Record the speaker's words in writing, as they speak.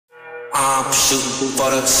I'm shooting for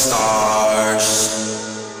the stars.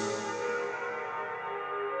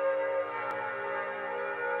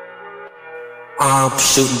 I'm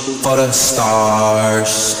shooting for the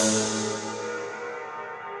stars.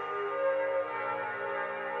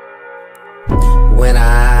 When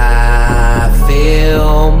I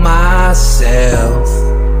feel myself,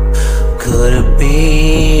 could it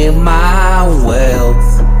be my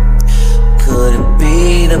wealth? Could it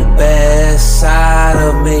be the best side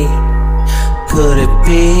of me? Could it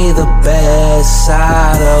be the best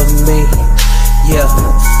side of me? Yeah,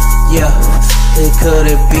 could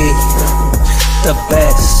it be the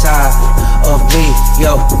best side of me?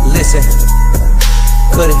 Yo, listen,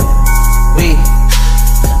 could it be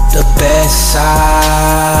the best side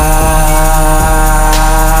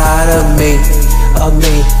of me?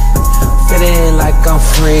 Feeling like I'm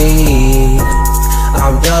free,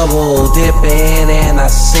 I'm double dipping and I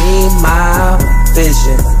see my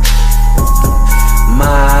vision,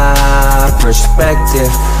 my perspective,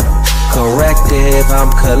 corrective,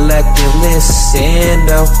 I'm collective. Listen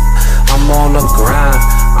though, I'm on the grind,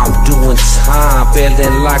 I'm doing time,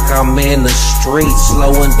 feeling like I'm in the street,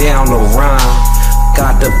 slowing down the rhyme.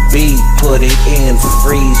 Got the beat, put it in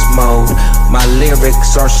freeze mode. My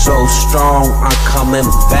lyrics are so strong, I'm coming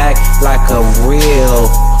back like a real.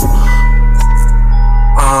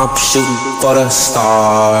 I'm shooting for the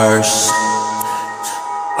stars.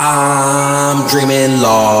 I'm dreaming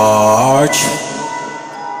large.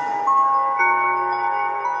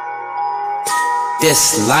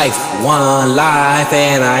 This life, one life,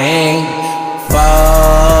 and I ain't fucking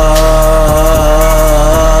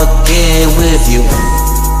with you.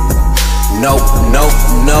 Nope,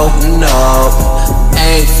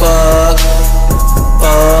 ain't fucking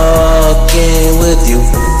with you.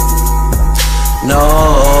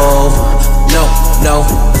 No,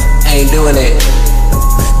 ain't doing it.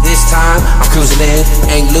 This time I'm cruising in,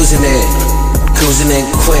 ain't losing it. Cruising in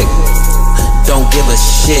quick, don't give a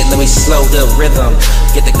shit. Let me slow the rhythm,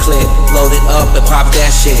 get the clip, load it up and pop that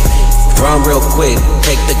shit. Run real quick,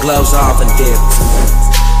 take the gloves off and dip.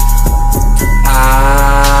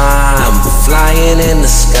 I'm flying in the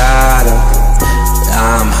sky though,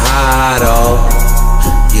 I'm high though.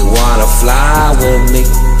 You wanna fly with me?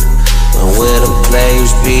 Where the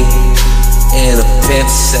players be in a pimp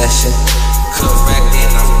session. Correct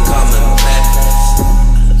and I'm coming back.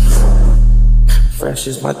 Fresh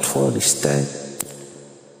as my twirly stay.